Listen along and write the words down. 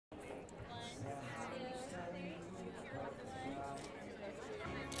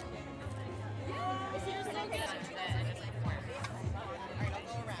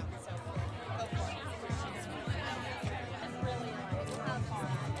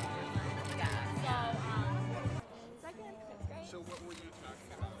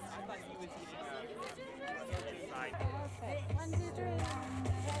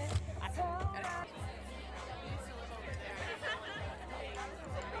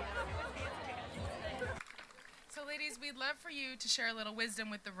love for you to share a little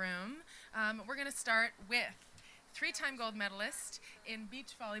wisdom with the room. We're going to start with three-time gold medalist in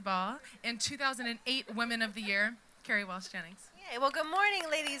beach volleyball and 2008 Women of the Year, Carrie Walsh-Jennings. Yeah, well, good morning,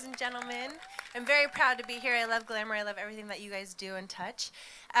 ladies and gentlemen. I'm very proud to be here. I love Glamour. I love everything that you guys do and touch.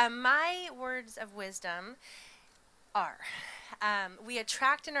 My words of wisdom are, we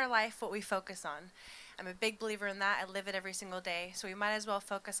attract in our life what we focus on. I'm a big believer in that. I live it every single day. So we might as well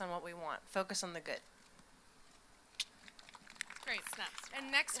focus on what we want. Focus on the good. Great. Snaps.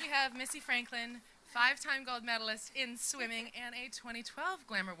 And next we have Missy Franklin, five-time gold medalist in swimming and a 2012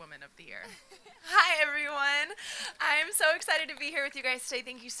 Glamour Woman of the Year. Hi, everyone. I'm so excited to be here with you guys today.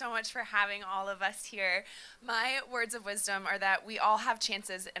 Thank you so much for having all of us here. My words of wisdom are that we all have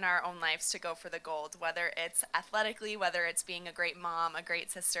chances in our own lives to go for the gold, whether it's athletically, whether it's being a great mom, a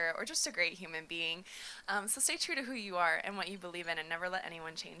great sister, or just a great human being. So stay true to who you are and what you believe in, and never let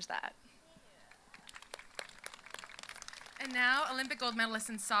anyone change that. And now, Olympic gold medalist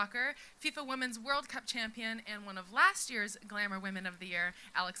in soccer, FIFA Women's World Cup champion, and one of last year's Glamour Women of the Year,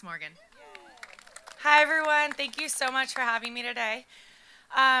 Alex Morgan. Hi, everyone. Thank you so much for having me today.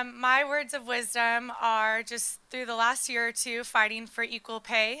 My words of wisdom are just through the last year or two fighting for equal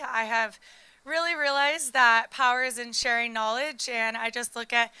pay. I have really realized that power is in sharing knowledge, and I just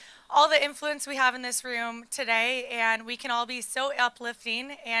look at all the influence we have in this room today, and we can all be so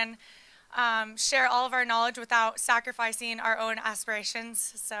uplifting and share all of our knowledge without sacrificing our own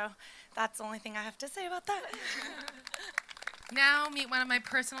aspirations. So that's the only thing I have to say about that. Now meet one of my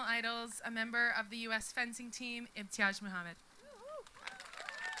personal idols, a member of the U.S. fencing team, Imtiaz Muhammad.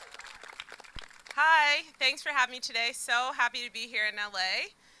 Hi, thanks for having me today. So happy to be here in LA.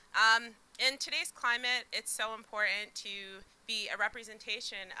 In today's climate, it's so important to be a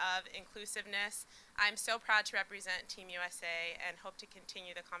representation of inclusiveness. I'm so proud to represent Team USA and hope to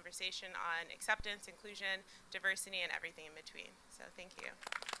continue the conversation on acceptance, inclusion, diversity, and everything in between. So thank you.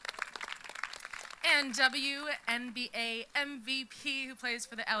 And WNBA MVP who plays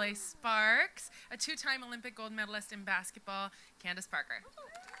for the LA Sparks, a two-time Olympic gold medalist in basketball, Candace Parker.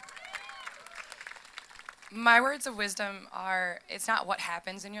 My words of wisdom are, it's not what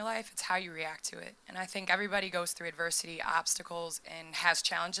happens in your life, it's how you react to it. And I think everybody goes through adversity, obstacles, and has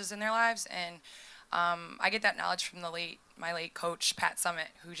challenges in their lives. And I get that knowledge from my late coach, Pat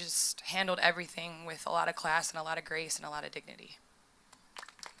Summitt, who just handled everything with a lot of class and a lot of grace and a lot of dignity.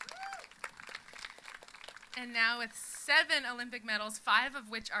 And now with 7 Olympic medals, 5 of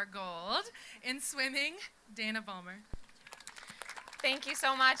which are gold, in swimming, Dana Ballmer. Thank you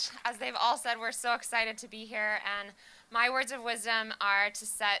so much. As they've all said, we're so excited to be here. And my words of wisdom are to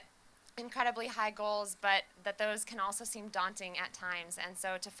set incredibly high goals, but that those can also seem daunting at times. And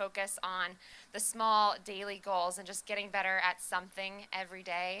so to focus on the small daily goals and just getting better at something every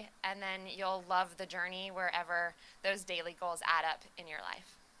day. And then you'll love the journey wherever those daily goals add up in your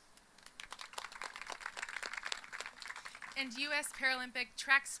life. And U.S. Paralympic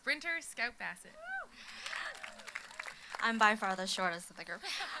track sprinter, Scout Bassett. I'm by far the shortest of the group.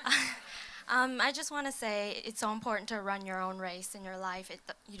 I just want to say it's so important to run your own race in your life.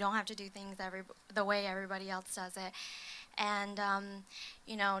 You don't have to do things the way everybody else does it. And,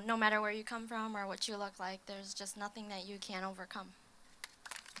 you know, no matter where you come from or what you look like, there's just nothing that you can't overcome.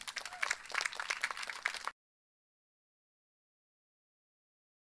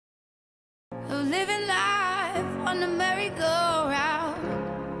 Living life on the merry-go-round,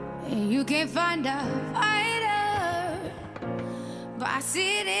 and you can't find a fighter, but I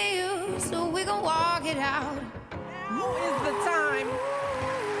see it in you, so we gon' walk it out. Now is the time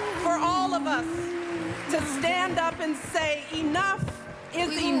for all of us to stand up and say enough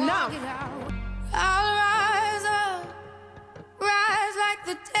is enough. I'll rise up, rise like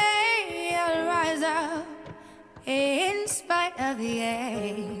the day. I'll rise up in spite of the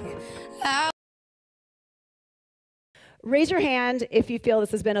ache. Raise your hand if you feel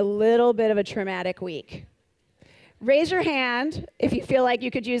this has been a little bit of a traumatic week. Raise your hand if you feel like you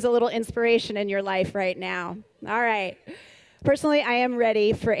could use a little inspiration in your life right now. All right. Personally, I am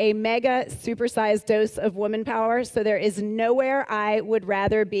ready for a mega supersized dose of woman power, so there is nowhere I would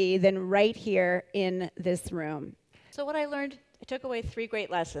rather be than right here in this room. So what I learned, I took away 3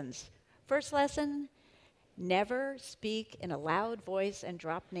 great lessons. First lesson, never speak in a loud voice and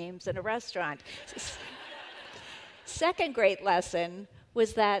drop names in a restaurant. Second great lesson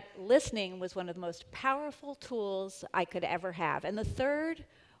was that listening was one of the most powerful tools I could ever have. And the third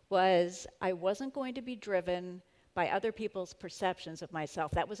was I wasn't going to be driven by other people's perceptions of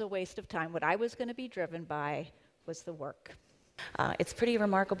myself. That was a waste of time. What I was going to be driven by was the work. It's pretty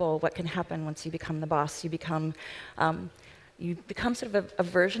remarkable what can happen once you become the boss. You become you become sort of a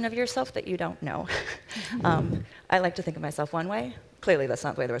version of yourself that you don't know. I like to think of myself one way. Clearly, that's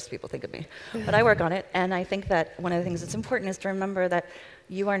not the way the rest of people think of me. But I work on it, and I think that one of the things that's important is to remember that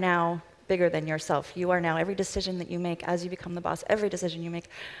you are now bigger than yourself. You are now, every decision that you make as you become the boss, every decision you make,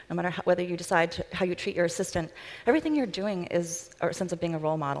 no matter whether you decide how you treat your assistant, everything you're doing is a sense of being a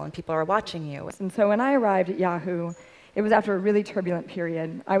role model, and people are watching you. And so when I arrived at Yahoo, it was after a really turbulent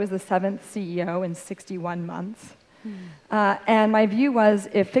period. I was the 7th CEO in 61 months. And my view was,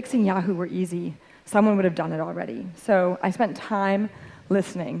 if fixing Yahoo were easy, someone would have done it already. So I spent time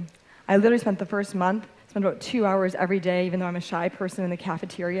listening. I literally spent the first month, spent about 2 hours every day, even though I'm a shy person in the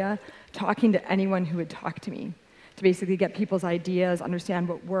cafeteria, talking to anyone who would talk to me, to basically get people's ideas, understand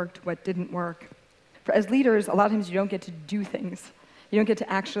what worked, what didn't work. As leaders, a lot of times you don't get to do things. You don't get to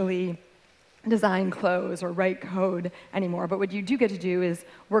actually design clothes or write code anymore, but what you do get to do is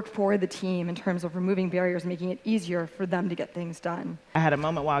work for the team in terms of removing barriers, making it easier for them to get things done. I had a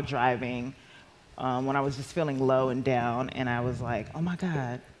moment while driving when I was just feeling low and down, and I was like, oh my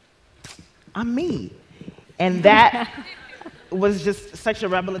God, I'm me. And that was just such a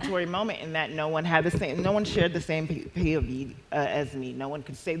revelatory moment in that no one shared the same POV as me. No one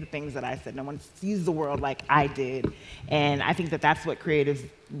could say the things that I said. No one sees the world like I did. And I think that that's what creatives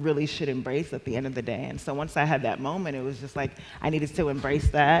really should embrace at the end of the day. And so once I had that moment, it was just like I needed to embrace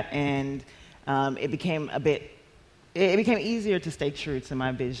that, and it became easier to stay true to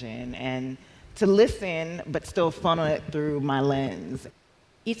my vision and to listen, but still funnel it through my lens.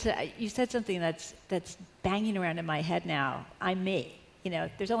 Issa, you said something that's banging around in my head now. I'm me.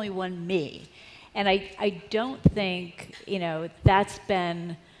 There's only one me. And I don't think, that's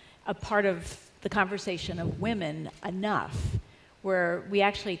been a part of the conversation of women enough, where we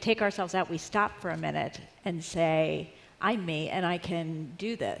actually take ourselves out, we stop for a minute and say, I'm me and I can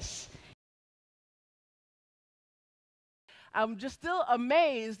do this. I'm just still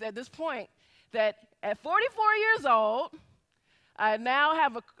amazed at this point that at 44 years old, I now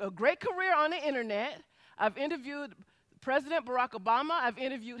have a great career on the internet. I've interviewed President Barack Obama. I've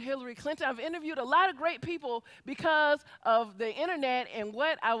interviewed Hillary Clinton. I've interviewed a lot of great people because of the internet and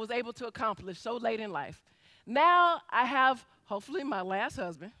what I was able to accomplish so late in life. Now I have, hopefully, my last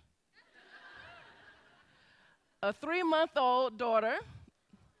husband, a 3-month-old daughter.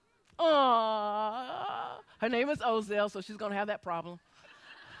 Aww. Her name is Ozell, so she's going to have that problem.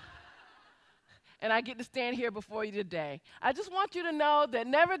 And I get to stand here before you today. I just want you to know that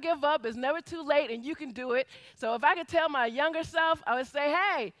never give up. It's never too late, and you can do it. So if I could tell my younger self, I would say,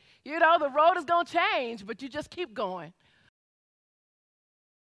 hey, the road is going to change, but you just keep going.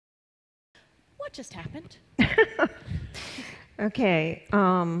 What just happened? Okay,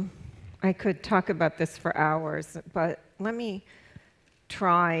 I could talk about this for hours, but let me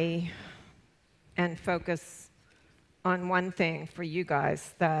try and focus on one thing for you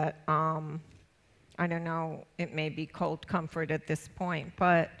guys that I don't know, it may be cold comfort at this point,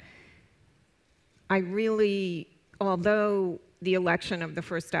 but I really, although the election of the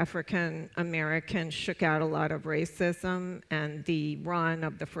first African American shook out a lot of racism, and the run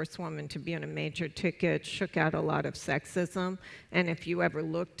of the first woman to be on a major ticket shook out a lot of sexism, and if you ever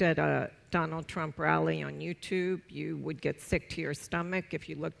looked at a Donald Trump rally on YouTube, you would get sick to your stomach if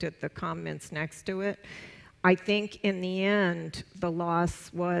you looked at the comments next to it. I think in the end, the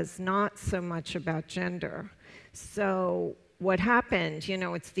loss was not so much about gender. So what happened,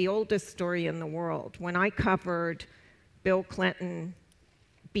 it's the oldest story in the world. When I covered Bill Clinton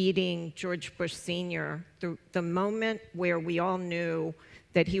beating George Bush Sr., the moment where we all knew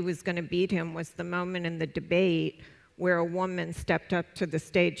that he was going to beat him was the moment in the debate where a woman stepped up to the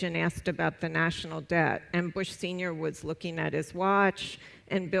stage and asked about the national debt. And Bush Sr. was looking at his watch,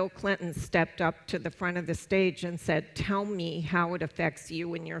 and Bill Clinton stepped up to the front of the stage and said, tell me how it affects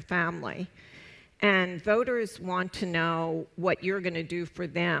you and your family. And voters want to know what you're going to do for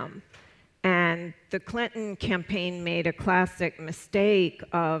them. And the Clinton campaign made a classic mistake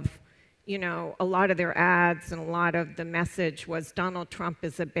of, a lot of their ads and a lot of the message was Donald Trump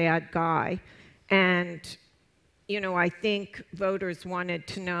is a bad guy. And, I think voters wanted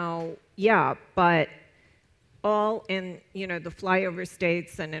to know, yeah, but all in, the flyover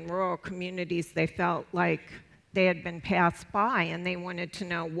states and in rural communities, they felt like they had been passed by, and they wanted to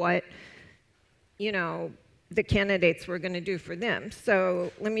know what, the candidates were going to do for them.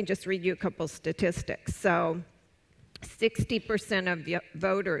 So let me just read you a couple statistics. So 60% of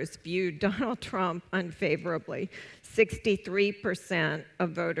voters viewed Donald Trump unfavorably. 63%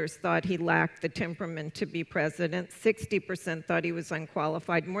 of voters thought he lacked the temperament to be president. 60% thought he was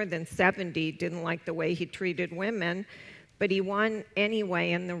unqualified. More than 70% didn't like the way he treated women. but he won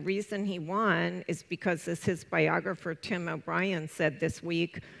anyway, and the reason he won is because, as his biographer Tim O'Brien said this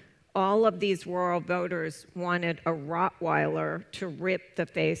week, all of these rural voters wanted a Rottweiler to rip the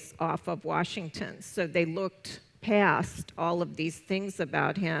face off of Washington. So they looked past all of these things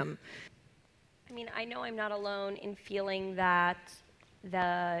about him. I mean, I know I'm not alone in feeling that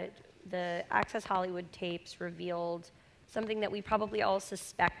the Access Hollywood tapes revealed something that we probably all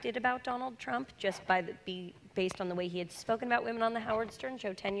suspected about Donald Trump just based on the way he had spoken about women on the Howard Stern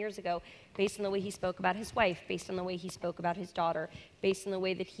show 10 years ago, based on the way he spoke about his wife, based on the way he spoke about his daughter, based on the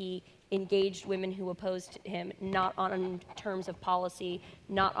way that he engaged women who opposed him, not on terms of policy,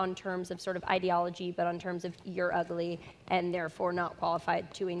 not on terms of sort of ideology, but on terms of you're ugly and therefore not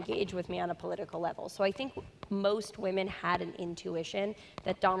qualified to engage with me on a political level. So I think most women had an intuition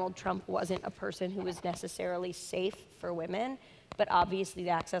that Donald Trump wasn't a person who was necessarily safe for women, but obviously the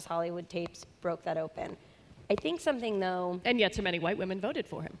Access Hollywood tapes broke that open. I think something, though... And yet so many white women voted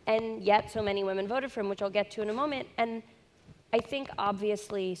for him. And yet so many women voted for him, which I'll get to in a moment. And I think,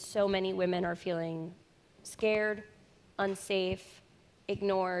 obviously, so many women are feeling scared, unsafe,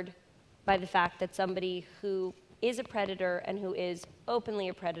 ignored by the fact that somebody who is a predator and who is openly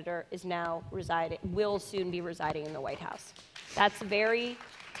a predator is now will soon be residing in the White House. That's a very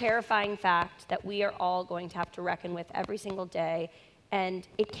terrifying fact that we are all going to have to reckon with every single day, and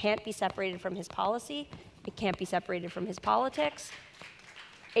it can't be separated from his policy. It can't be separated from his politics.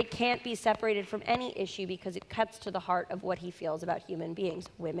 It can't be separated from any issue because it cuts to the heart of what he feels about human beings.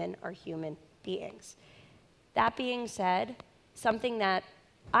 Women are human beings. That being said, something that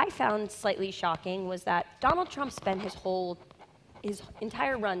I found slightly shocking was that Donald Trump spent his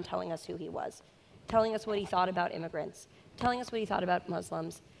entire run telling us who he was, telling us what he thought about immigrants, telling us what he thought about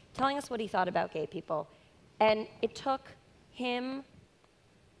Muslims, telling us what he thought about gay people. And it took him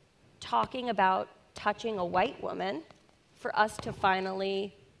talking about touching a white woman for us to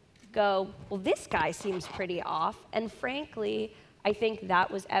finally go, well, this guy seems pretty off. And frankly, I think that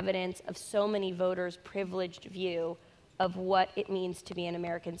was evidence of so many voters' privileged view of what it means to be an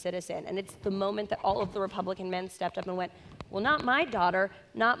American citizen. And it's the moment that all of the Republican men stepped up and went, well, not my daughter,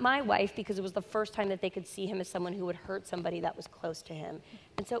 not my wife, because it was the first time that they could see him as someone who would hurt somebody that was close to him.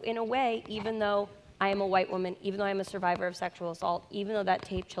 And so in a way, even though I am a white woman, even though I'm a survivor of sexual assault, even though that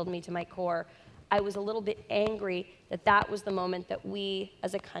tape chilled me to my core, I was a little bit angry that that was the moment that we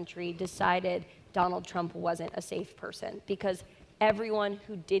as a country decided Donald Trump wasn't a safe person, because everyone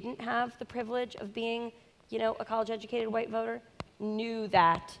who didn't have the privilege of being, a college-educated white voter knew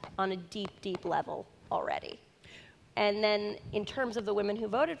that on a deep, deep level already. And then in terms of the women who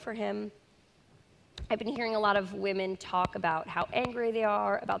voted for him, I've been hearing a lot of women talk about how angry they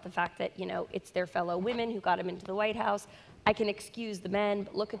are, about the fact that, it's their fellow women who got him into the White House. I can excuse the men,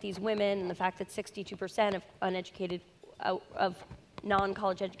 but look at these women and the fact that 62% of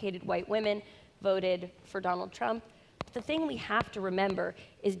non-college educated white women voted for Donald Trump. But the thing we have to remember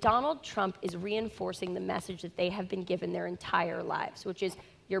is Donald Trump is reinforcing the message that they have been given their entire lives, which is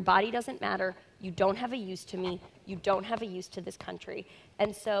your body doesn't matter, you don't have a use to me, you don't have a use to this country.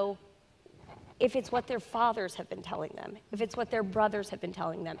 And so if it's what their fathers have been telling them, if it's what their brothers have been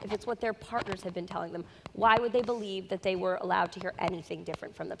telling them, if it's what their partners have been telling them, why would they believe that they were allowed to hear anything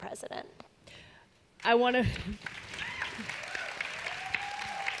different from the president? I want to...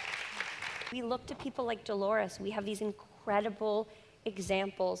 We look to people like Dolores. We have these incredible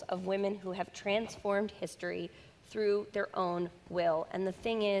examples of women who have transformed history through their own will. And the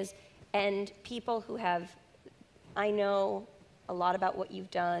thing is, and people who have, I know a lot about what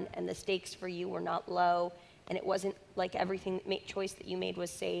you've done, and the stakes for you were not low, and it wasn't like everything choice that you made was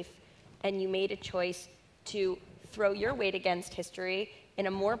safe, and you made a choice to throw your weight against history in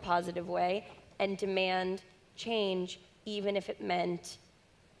a more positive way and demand change, even if it meant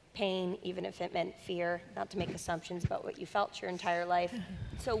pain, even if it meant fear, not to make assumptions about what you felt your entire life.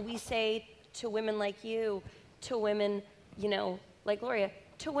 So we say to women like you, to women, like Gloria,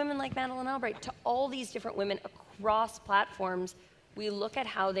 to women like Madeleine Albright, to all these different women across platforms, we look at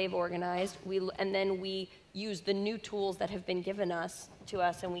how they've organized, and then we use the new tools that have been given to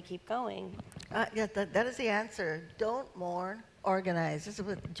us, and we keep going. Yeah, that is the answer. Don't mourn, organize. This is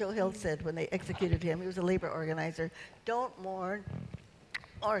what Joe Hill said when they executed him. He was a labor organizer. Don't mourn,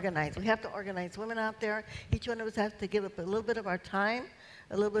 organize. We have to organize women out there. Each one of us has to give up a little bit of our time,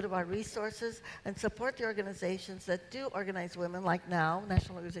 a little bit of our resources and support the organizations that do organize women, like NOW,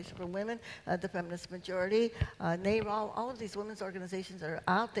 National Organization for Women, the Feminist Majority, NARAL, all of these women's organizations that are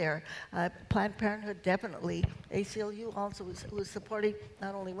out there. Planned Parenthood, definitely. ACLU also, who's supporting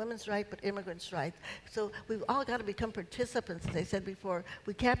not only women's rights, but immigrants' rights. So we've all got to become participants, as I said before.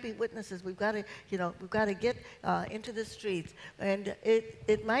 We can't be witnesses. We've got to, we've got to get into the streets. And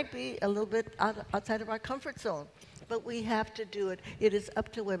it might be a little bit outside of our comfort zone, but we have to do it. It is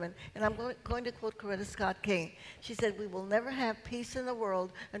up to women. And I'm going to quote Coretta Scott King. She said, "We will never have peace in the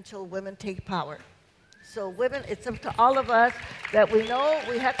world until women take power." So women, it's up to all of us that we know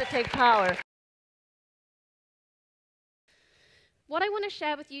we have to take power. What I want to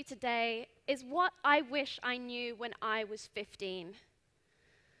share with you today is what I wish I knew when I was 15.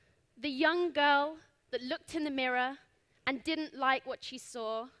 The young girl that looked in the mirror and didn't like what she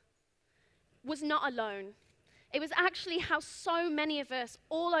saw was not alone. It was actually how so many of us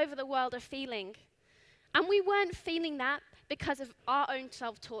all over the world are feeling. And we weren't feeling that because of our own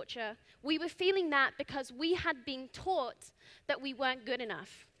self-torture. We were feeling that because we had been taught that we weren't good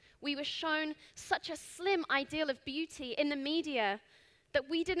enough. We were shown such a slim ideal of beauty in the media that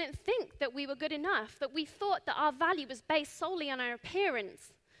we didn't think that we were good enough, that we thought that our value was based solely on our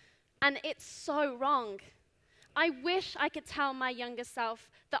appearance. And it's so wrong. I wish I could tell my younger self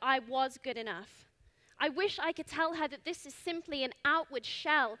that I was good enough. I wish I could tell her that this is simply an outward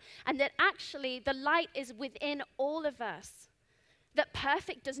shell and that actually the light is within all of us. That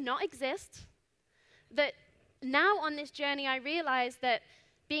perfect does not exist. That now on this journey I realize that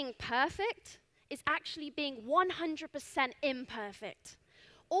being perfect is actually being 100% imperfect.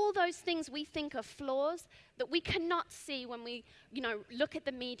 All those things we think are flaws that we cannot see when we, look at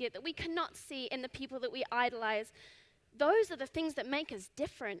the media, that we cannot see in the people that we idolize, those are the things that make us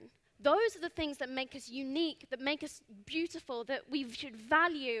different. Those are the things that make us unique, that make us beautiful, that we should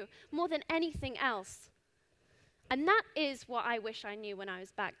value more than anything else. And that is what I wish I knew when I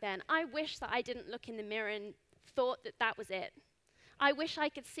was back then. I wish that I didn't look in the mirror and thought that that was it. I wish I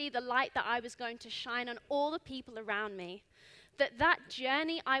could see the light that I was going to shine on all the people around me. That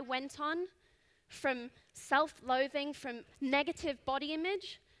journey I went on from self-loathing, from negative body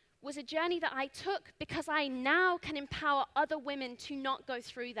image, was a journey that I took because I now can empower other women to not go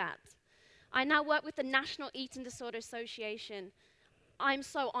through that. I now work with the National Eating Disorder Association. I'm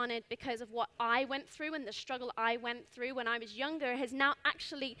so honored because of what I went through and the struggle I went through when I was younger has now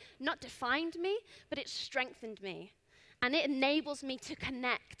actually not defined me, but it's strengthened me. And it enables me to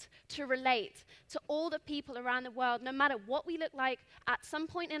connect, to relate to all the people around the world. No matter what we look like, at some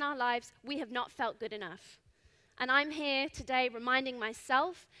point in our lives, we have not felt good enough. And I'm here today reminding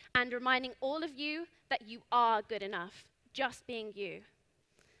myself and reminding all of you that you are good enough, just being you.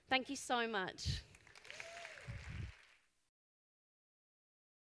 Thank you so much.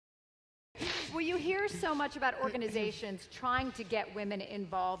 Well, you hear so much about organizations trying to get women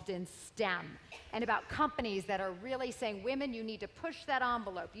involved in STEM and about companies that are really saying, women, you need to push that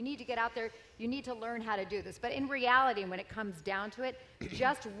envelope. You need to get out there. You need to learn how to do this. But in reality, when it comes down to it,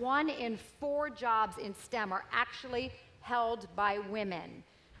 just 1 in 4 jobs in STEM are actually held by women.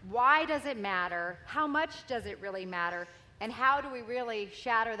 Why does it matter? How much does it really matter? And how do we really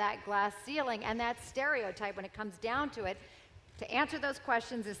shatter that glass ceiling and that stereotype when it comes down to it? To answer those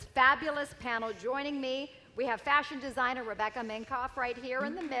questions, this fabulous panel joining me, we have fashion designer Rebecca Minkoff right here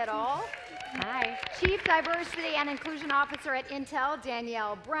in the middle. Hi. Chief Diversity and Inclusion Officer at Intel,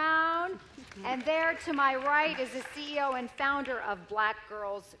 Danielle Brown. And there to my right is the CEO and founder of Black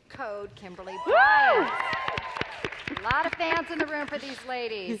Girls Code, Kimberly Bryant. A lot of fans in the room for these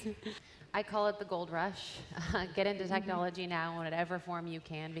ladies. I call it the gold rush. Get into technology now in whatever form you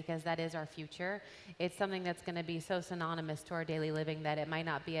can, because that is our future. It's something that's going to be so synonymous to our daily living that it might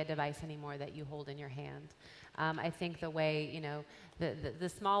not be a device anymore that you hold in your hand. I think the way, the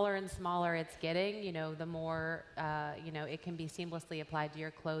smaller and smaller it's getting, the more, it can be seamlessly applied to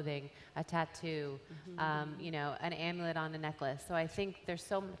your clothing, a tattoo, an amulet on a necklace. So I think there's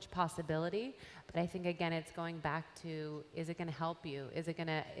so much possibility. But I think, again, it's going back to, is it going to help you? Is it going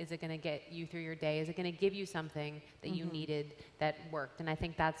to get you through your day? Is it going to give you something that you needed that worked? And I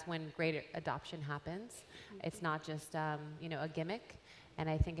think that's when great adoption happens. It's not just, a gimmick. And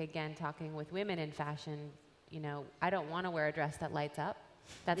I think, again, talking with women in fashion, I don't want to wear a dress that lights up.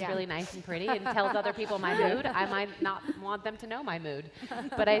 That's really nice and pretty and tells other people my mood. I might not want them to know my mood.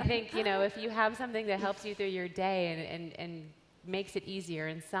 But I think, if you have something that helps you through your day and makes it easier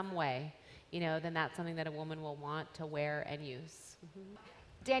in some way, then that's something that a woman will want to wear and use.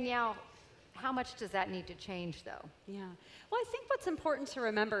 Danielle, How much does that need to change, though? Yeah. Well, I think what's important to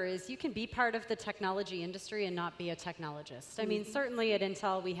remember is you can be part of the technology industry and not be a technologist. I mean, certainly at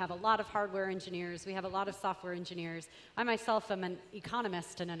Intel, we have a lot of hardware engineers. We have a lot of software engineers. I myself am an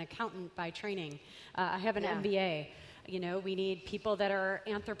economist and an accountant by training. I have an MBA. You know, we need people that are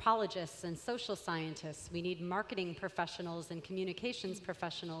anthropologists and social scientists. We need marketing professionals and communications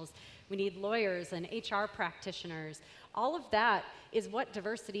professionals. We need lawyers and HR practitioners. All of that is what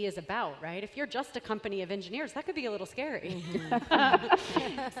diversity is about, right? If you're just a company of engineers, that could be a little scary.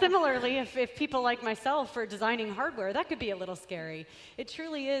 Similarly, if people like myself are designing hardware, that could be a little scary. It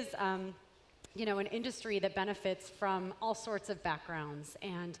truly is, you know, an industry that benefits from all sorts of backgrounds.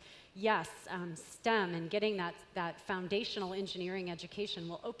 And yes, STEM and getting that foundational engineering education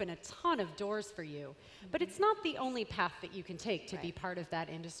will open a ton of doors for you. But it's not the only path that you can take to be part of that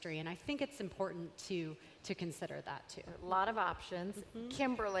industry. And I think it's important to consider that too. A lot of options.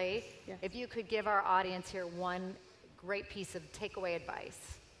 Kimberly, if you could give our audience here one great piece of takeaway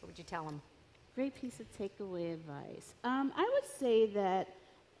advice, what would you tell them? Great piece of takeaway advice. I would say that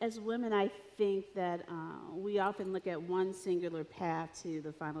as women, I think that we often look at one singular path to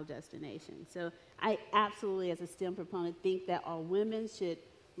the final destination. So I absolutely, as a STEM proponent, think that all women should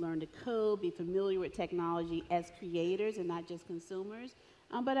learn to code, be familiar with technology as creators and not just consumers.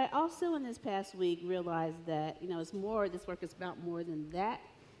 But I also, in this past week, realized that, you know, it's more, this work is about more than that.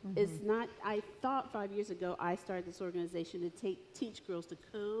 It's not, I thought 5 years ago I started this organization to teach girls to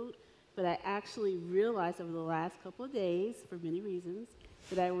code, but I actually realized over the last couple of days, for many reasons,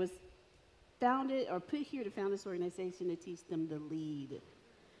 that I was founded or put here to found this organization to teach them to lead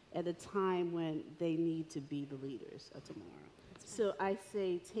at a time when they need to be the leaders of tomorrow. So I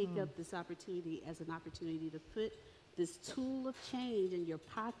say take up this opportunity as an opportunity to put this tool of change in your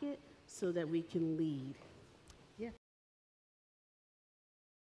pocket so that we can lead.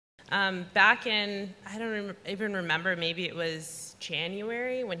 Back in, I don't even remember, maybe it was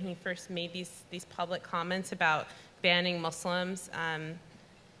January when he first made these public comments about banning Muslims.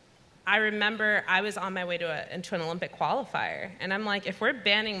 I remember I was on my way into an Olympic qualifier, and I'm like, if we're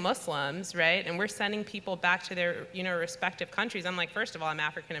banning Muslims, right, and we're sending people back to their, you know, respective countries, I'm like, first of all, I'm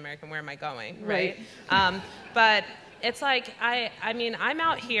African American, where am I going, right? But it's like, I mean, I'm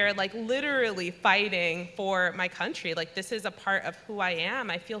out here like literally fighting for my country. Like, this is a part of who I am.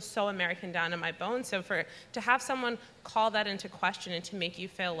 I feel so American down in my bones. So to have someone call that into question and to make you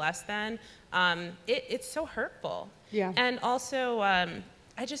feel less than, it's so hurtful. Yeah. And also,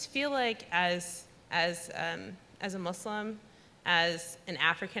 I just feel like as a Muslim, as an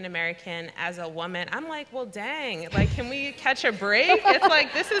African American, as a woman, I'm like, well, dang, like, can we catch a break? It's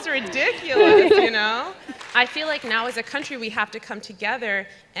like, this is ridiculous, you know? I feel like now as a country, we have to come together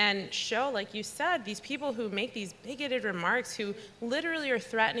and show, like you said, these people who make these bigoted remarks, who literally are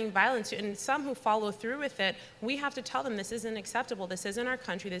threatening violence, and some who follow through with it, we have to tell them this isn't acceptable, this isn't our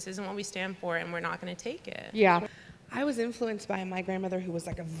country, this isn't what we stand for, and we're not gonna take it. Yeah. I was influenced by my grandmother, who was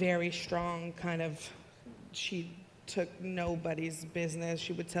like a very strong kind of, she took nobody's business.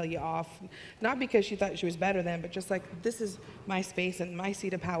 She would tell you off, not because she thought she was better than, but just like, this is my space and my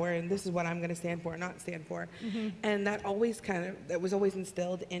seat of power, and this is what I'm going to stand for, not stand for. And that always that was always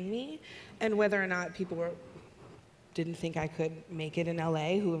instilled in me. And whether or not people didn't think I could make it in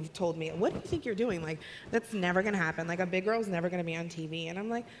LA, who have told me, what do you think you're doing? Like, that's never going to happen. Like, a big girl's never going to be on TV. And I'm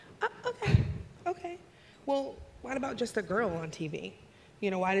like, oh, okay. Well, what about just a girl on TV? You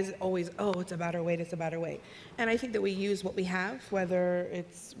know, why does it always, oh, it's about her weight, it's about her weight? And I think that we use what we have, whether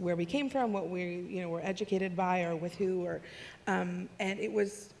it's where we came from, what we, you know, were educated by, or with who, or, and it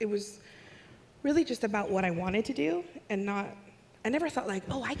was really just about what I wanted to do, and not, I never thought like,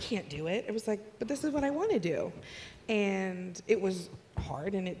 oh, I can't do it. It was like, but this is what I want to do. And it was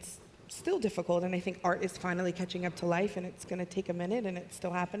hard, and it's still difficult, and I think art is finally catching up to life, and it's going to take a minute, and it's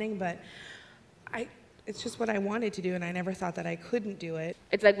still happening, but it's just what I wanted to do, and I never thought that I couldn't do it.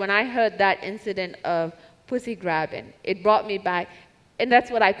 It's like when I heard that incident of pussy grabbing, it brought me back, and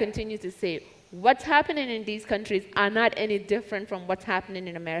that's what I continue to say. What's happening in these countries are not any different from what's happening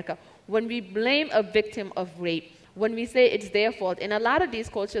in America. When we blame a victim of rape, when we say it's their fault, in a lot of these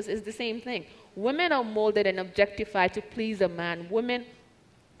cultures, it's the same thing. Women are molded and objectified to please a man. Women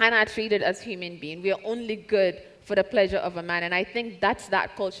are not treated as human beings. We are only good for the pleasure of a man. And I think that's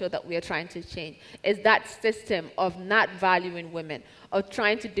that culture that we are trying to change, is that system of not valuing women, of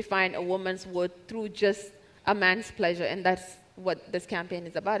trying to define a woman's worth through just a man's pleasure. And that's what this campaign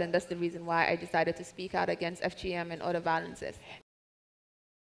is about. And that's the reason why I decided to speak out against FGM and other violences.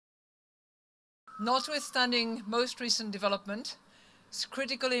 Notwithstanding most recent development, it's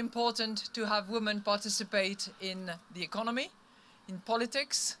critically important to have women participate in the economy, in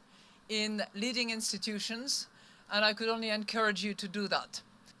politics, in leading institutions, and I could only encourage you to do that.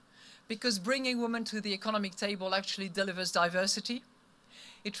 Because bringing women to the economic table actually delivers diversity.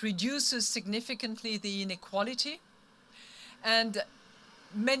 It reduces significantly the inequality, and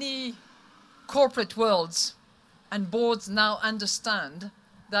many corporate worlds and boards now understand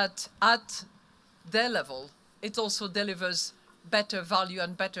that at their level, it also delivers better value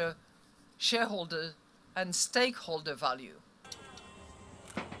and better shareholder and stakeholder value.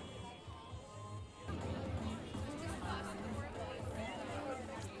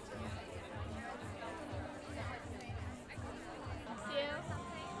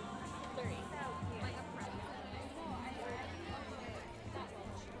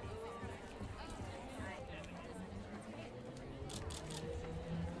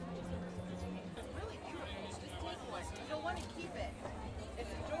 You'll want to keep it. It's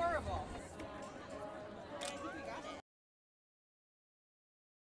adorable.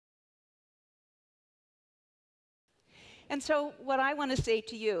 And so what I want to say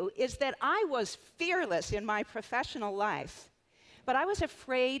to you is that I was fearless in my professional life, but I was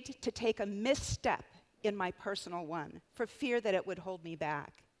afraid to take a misstep in my personal one for fear that it would hold me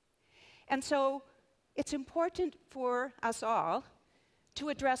back. And so it's important for us all to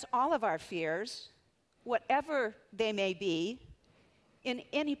address all of our fears, whatever they may be, in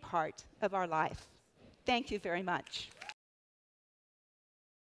any part of our life. Thank you very much.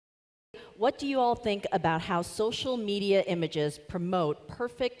 What do you all think about how social media images promote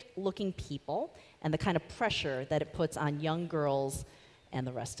perfect-looking people and the kind of pressure that it puts on young girls and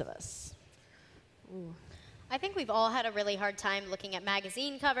the rest of us? Ooh. I think we've all had a really hard time looking at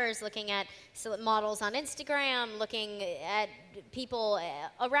magazine covers, looking at models on Instagram, looking at people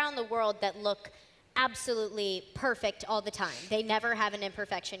around the world that look absolutely perfect all the time. They never have an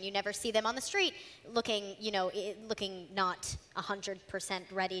imperfection. You never see them on the street looking, looking not 100%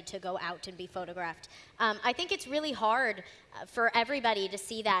 ready to go out and be photographed. I think it's really hard for everybody to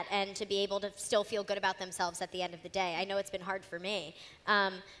see that and to be able to still feel good about themselves at the end of the day. I know it's been hard for me.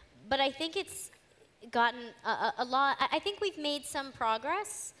 But I think it's gotten a lot. I think we've made some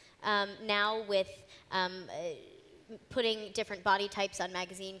progress now with putting different body types on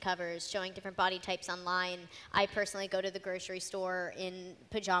magazine covers, showing different body types online. I personally go to the grocery store in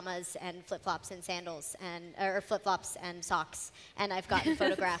pajamas and flip-flops and sandals, or flip-flops and socks, and I've gotten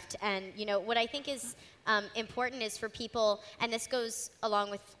photographed. And what I think is important is for people, and this goes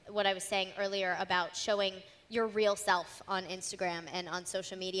along with what I was saying earlier about showing your real self on Instagram and on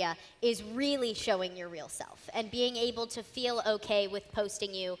social media, is really showing your real self and being able to feel okay with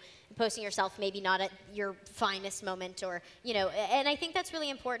posting yourself maybe not at your finest moment, or and I think that's really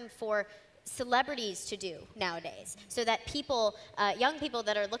important for celebrities to do nowadays, so that people, young people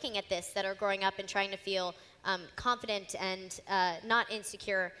that are looking at this, that are growing up and trying to feel confident and not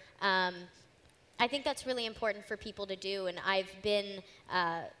insecure, I think that's really important for people to do, and I've been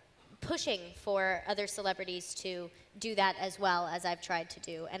pushing for other celebrities to do that as well as I've tried to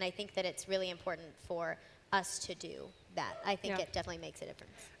do, and I think that it's really important for us to do that. I think it definitely makes a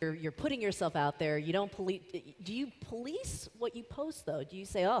difference. You're putting yourself out there. You don't police. Do you police what you post, though? Do you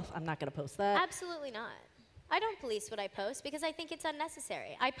say, oh, I'm not going to post that? Absolutely not. I don't police what I post because I think it's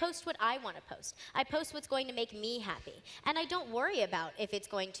unnecessary. I post what I want to post. I post what's going to make me happy. And I don't worry about if it's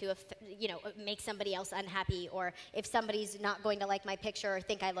going to make somebody else unhappy, or if somebody's not going to like my picture or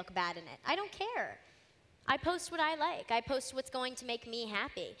think I look bad in it. I don't care. I post what I like. I post what's going to make me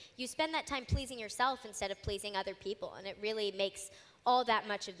happy. You spend that time pleasing yourself instead of pleasing other people, and it really makes all that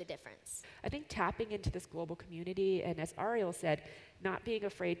much of the difference. I think tapping into this global community, and as Ariel said, not being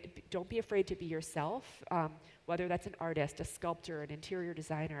afraid, don't be afraid to be yourself, whether that's an artist, a sculptor, an interior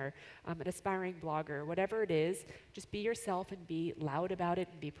designer, an aspiring blogger, whatever it is, just be yourself and be loud about it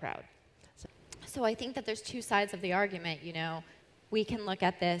and be proud. So I think that there's two sides of the argument, We can look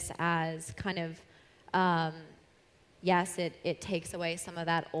at this as kind of, yes, it takes away some of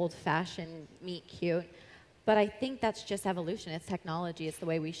that old-fashioned meet cute, but I think that's just evolution. It's technology. It's the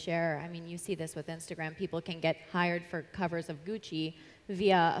way we share. I mean, you see this with Instagram. People can get hired for covers of Gucci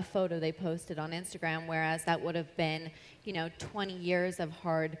via a photo they posted on Instagram, whereas that would have been, 20 years of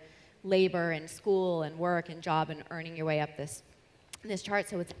hard labor and school and work and job and earning your way up this chart.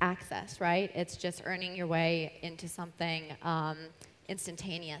 So it's access, right? It's just earning your way into something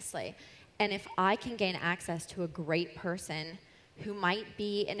instantaneously. And if I can gain access to a great person who might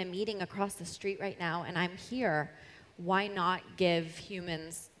be in a meeting across the street right now and I'm here, why not give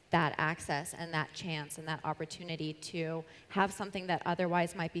humans that access and that chance and that opportunity to have something that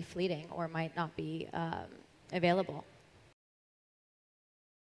otherwise might be fleeting or might not be available?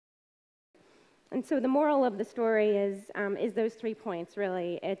 And so the moral of the story is those 3 points,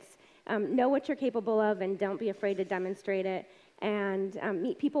 really. know what you're capable of and don't be afraid to demonstrate it. And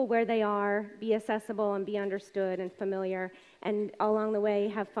meet people where they are, be accessible and be understood and familiar, and along the way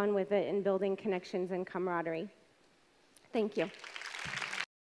have fun with it and building connections and camaraderie. Thank you.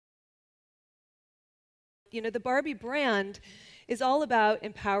 You know, the Barbie brand is all about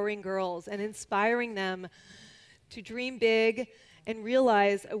empowering girls and inspiring them to dream big and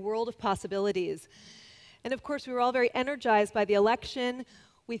realize a world of possibilities. And of course, we were all very energized by the election.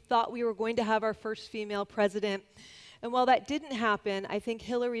 We thought we were going to have our first female president. And while that didn't happen, I think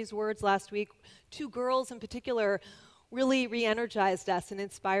Hillary's words last week, two girls in particular, really re-energized us and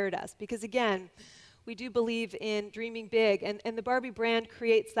inspired us. Because again, we do believe in dreaming big. And the Barbie brand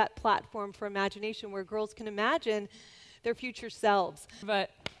creates that platform for imagination where girls can imagine their future selves.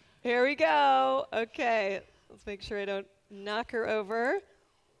 But here we go. Okay, let's make sure I don't knock her over.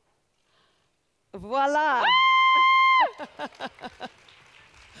 Voila!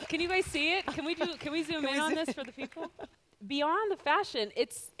 Can you guys see it? Can we zoom in on this for the people? Beyond the fashion,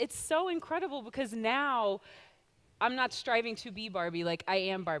 it's so incredible because now I'm not striving to be Barbie, like I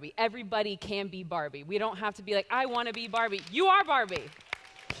am Barbie. Everybody can be Barbie. We don't have to be like, I want to be Barbie. You are Barbie.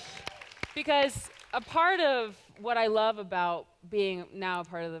 Because a part of what I love about being now a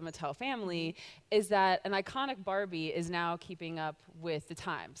part of the Mattel family is that an iconic Barbie is now keeping up with the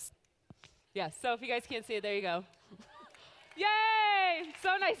times. Yes, so if you guys can't see it, there you go. Yay! So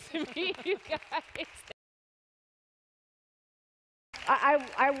nice to meet you guys.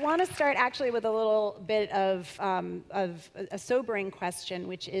 I want to start actually with a little bit of a sobering question,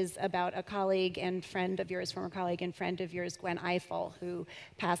 which is about a colleague and friend of yours, former colleague and friend of yours, Gwen Ifill, who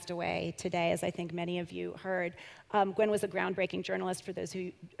passed away today, as I think many of you heard. Gwen was a groundbreaking journalist. For those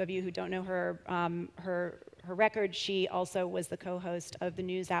of you who don't know her, her record, she also was the co-host of the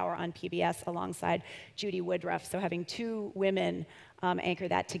NewsHour on PBS alongside Judy Woodruff. So having two women anchor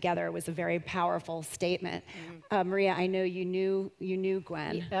that together was a very powerful statement. Maria, I know you knew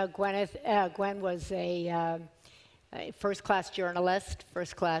Gwen. Gwen was a first-class journalist,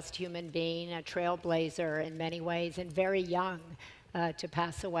 first-class human being, a trailblazer in many ways, and very young to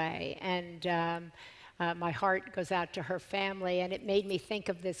pass away. And my heart goes out to her family, and it made me think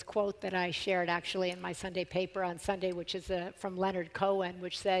of this quote that I shared actually in my Sunday paper on Sunday, which is from Leonard Cohen,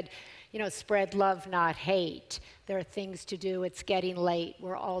 which said, you know, spread love, not hate. There are things to do. It's getting late.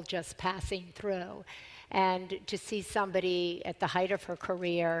 We're all just passing through. And to see somebody at the height of her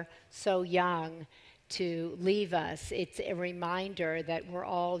career, so young, to leave us, it's a reminder that we're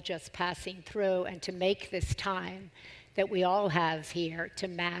all just passing through, and to make this time that we all have here to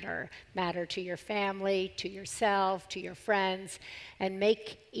matter to your family, to yourself, to your friends, and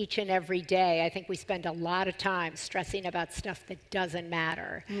make each and every day. I think we spend a lot of time stressing about stuff that doesn't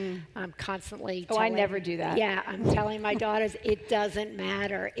matter. I'm constantly I never do that. Yeah, I'm telling my daughters, it doesn't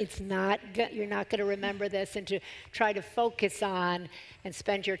matter. It's not, you're not going to remember this, and to try to focus on and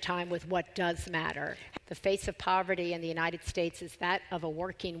spend your time with what does matter. The face of poverty in the United States is that of a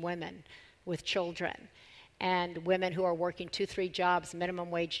working woman with children, and women who are working 2-3 jobs, minimum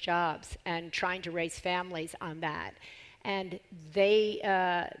wage jobs, and trying to raise families on that. And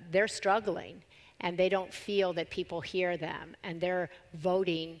they're struggling, and they don't feel that people hear them, and they're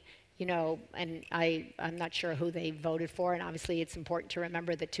voting, you know, and I'm not sure who they voted for, and obviously it's important to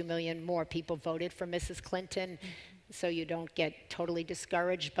remember that 2 million more people voted for Mrs. Clinton, so you don't get totally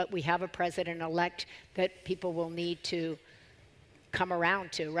discouraged, but we have a president-elect that people will need to come around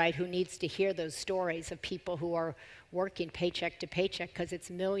to, right? Who needs to hear those stories of people who are working paycheck to paycheck, because it's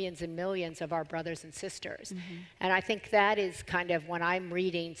millions and millions of our brothers and sisters. And I think that is kind of, when I'm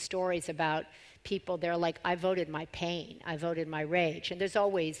reading stories about people, they're like, I voted my pain, I voted my rage. And there's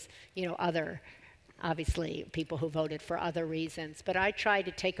always, you know, other, obviously, people who voted for other reasons. But I try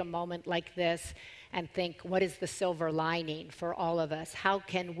to take a moment like this and think, what is the silver lining for all of us? How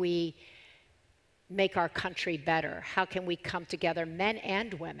can we make our country better? How can we come together, men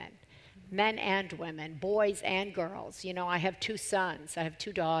and women, boys and girls? You know, I have 2 sons, I have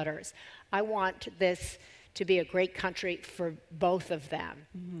 2 daughters. I want this to be a great country for both of them.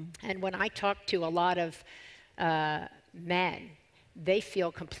 And when I talk to a lot of men, they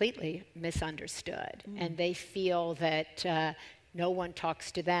feel completely misunderstood, and they feel that no one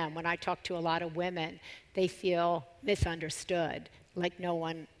talks to them. When I talk to a lot of women, they feel misunderstood, like no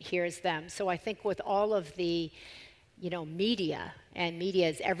one hears them. So I think with all of the, you know, media, and media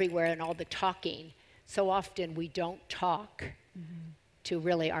is everywhere and all the talking, so often we don't talk to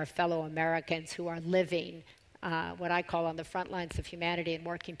really our fellow Americans who are living what I call on the front lines of humanity and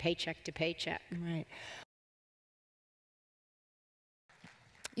working paycheck to paycheck. Right.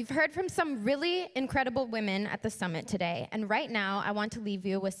 You've heard from some really incredible women at the summit today, and right now I want to leave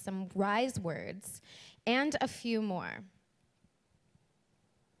you with some wise words and a few more.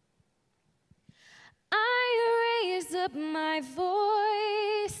 I raise up my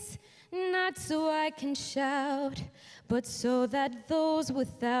voice, not so I can shout, but so that those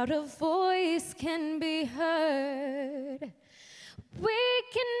without a voice can be heard. We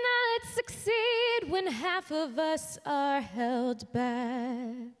cannot succeed when half of us are held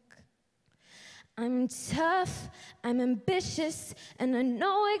back. I'm tough, I'm ambitious, and I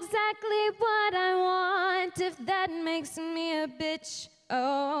know exactly what I want. If that makes me a bitch,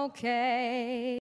 okay.